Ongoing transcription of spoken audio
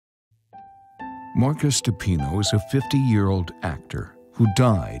Marcus DePino is a 50-year-old actor who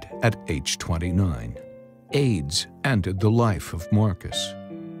died at age 29. AIDS ended the life of Marcus.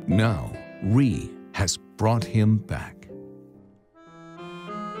 Now, Re has brought him back.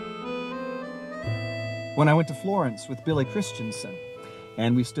 When I went to Florence with Billy Christensen,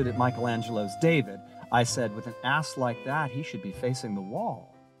 and we stood at Michelangelo's David, I said, with an ass like that, he should be facing the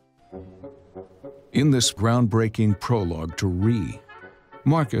wall. In this groundbreaking prologue to Re,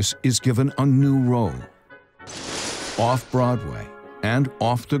 Marcus is given a new role. Off-Broadway and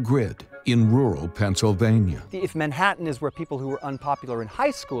off the grid in rural Pennsylvania. If Manhattan is where people who were unpopular in high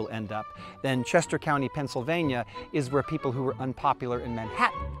school end up, then Chester County, Pennsylvania is where people who were unpopular in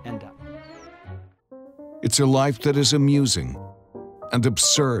Manhattan end up. It's a life that is amusing and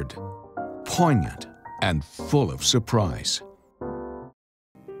absurd, poignant and full of surprise.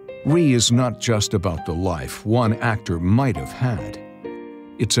 Re is not just about the life one actor might have had.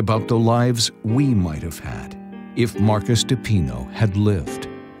 It's about the lives we might have had if Marcus DePino had lived.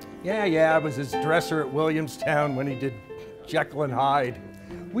 Yeah, I was his dresser at Williamstown when he did Jekyll and Hyde.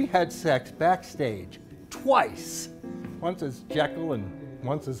 We had sex backstage twice, once as Jekyll and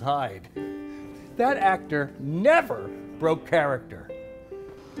once as Hyde. That actor never broke character.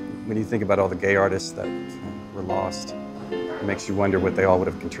 When you think about all the gay artists that were lost, it makes you wonder what they all would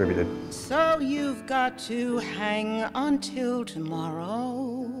have contributed. So you've got to hang until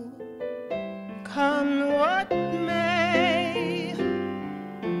tomorrow, come what may.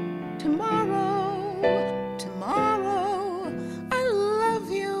 Tomorrow, tomorrow, I love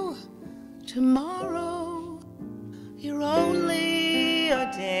you. Tomorrow, you're only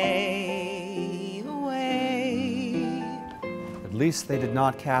a day away. At least they did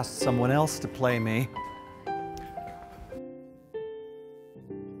not cast someone else to play me.